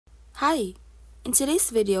Hi! In today's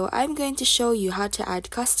video, I'm going to show you how to add,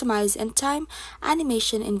 customize, and time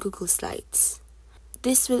animation in Google Slides.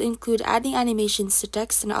 This will include adding animations to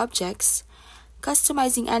text and objects,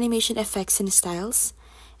 customizing animation effects and styles,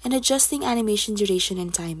 and adjusting animation duration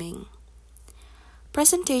and timing.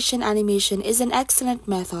 Presentation animation is an excellent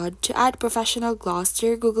method to add professional gloss to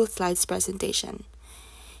your Google Slides presentation.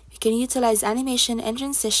 You can utilize animation and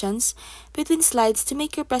transitions between slides to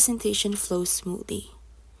make your presentation flow smoothly.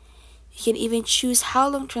 You can even choose how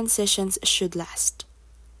long transitions should last.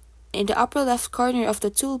 In the upper left corner of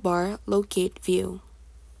the toolbar, locate View.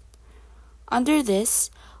 Under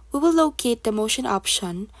this, we will locate the motion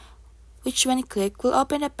option, which when clicked will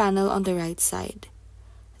open a panel on the right side.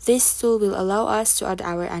 This tool will allow us to add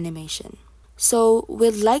our animation. So,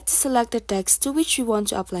 we'd like to select the text to which we want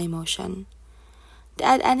to apply motion. The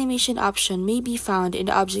Add Animation option may be found in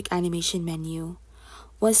the Object Animation menu.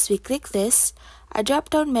 Once we click this, a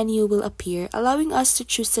drop-down menu will appear, allowing us to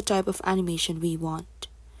choose the type of animation we want.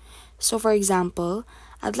 So for example,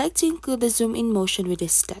 I'd like to include the zoom-in motion with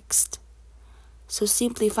this text. So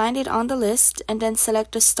simply find it on the list and then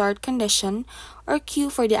select the start condition or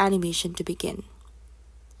cue for the animation to begin.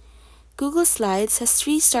 Google Slides has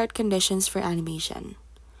 3 start conditions for animation: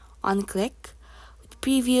 on click, with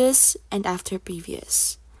previous, and after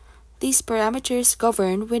previous. These parameters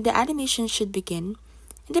govern when the animation should begin,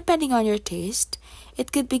 and depending on your taste,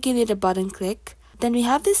 it could begin with a button click. Then we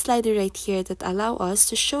have this slider right here that allow us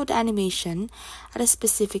to show the animation at a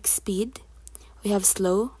specific speed. We have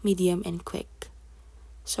slow, medium, and quick.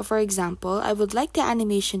 So for example, I would like the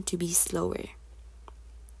animation to be slower.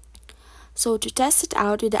 So to test it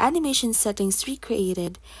out with the animation settings we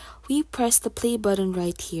created, we press the play button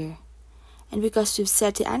right here. And because we've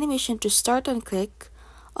set the animation to start on click,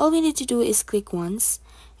 all we need to do is click once,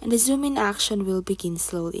 and the zoom-in action will begin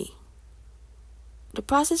slowly. The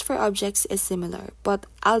process for objects is similar, but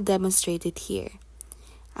I'll demonstrate it here.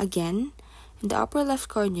 Again, in the upper left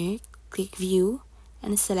corner, click View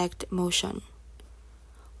and select Motion.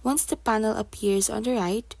 Once the panel appears on the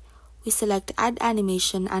right, we select Add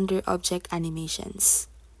Animation under Object Animations.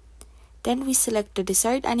 Then we select the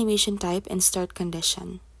desired animation type and start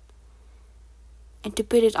condition. And to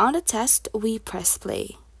put it on the test, we press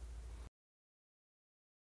play.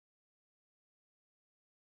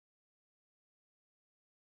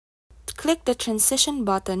 Click the transition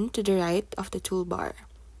button to the right of the toolbar.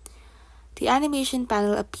 The animation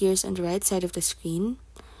panel appears on the right side of the screen.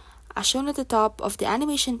 As shown at the top of the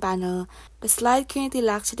animation panel, the slide currently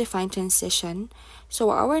lacks a defined transition,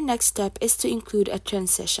 so our next step is to include a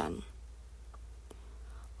transition.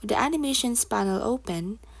 With the animations panel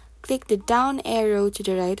open, click the down arrow to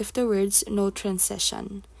the right of the words No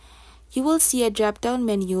Transition. You will see a drop-down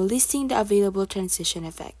menu listing the available transition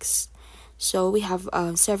effects. So we have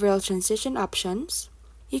several transition options.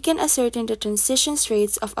 You can ascertain the transitions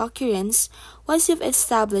rates of occurrence once you've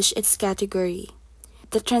established its category.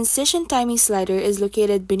 The transition timing slider is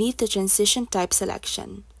located beneath the transition type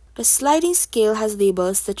selection. The sliding scale has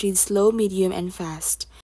labels that read slow, medium, and fast.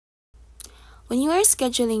 When you are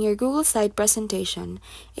scheduling your Google Slide presentation,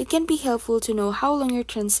 it can be helpful to know how long your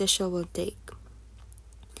transition will take.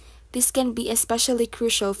 This can be especially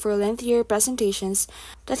crucial for lengthier presentations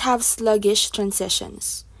that have sluggish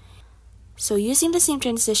transitions. So using the same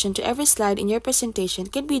transition to every slide in your presentation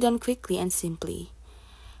can be done quickly and simply.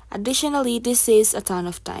 Additionally, this saves a ton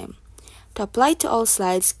of time. To apply to all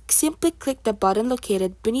slides, simply click the button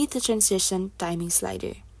located beneath the transition timing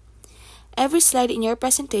slider. Every slide in your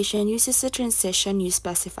presentation uses the transition you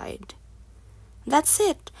specified. That's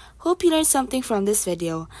it! Hope you learned something from this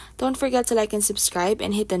video. Don't forget to like and subscribe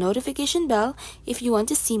and hit the notification bell if you want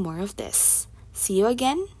to see more of this. See you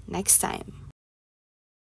again next time.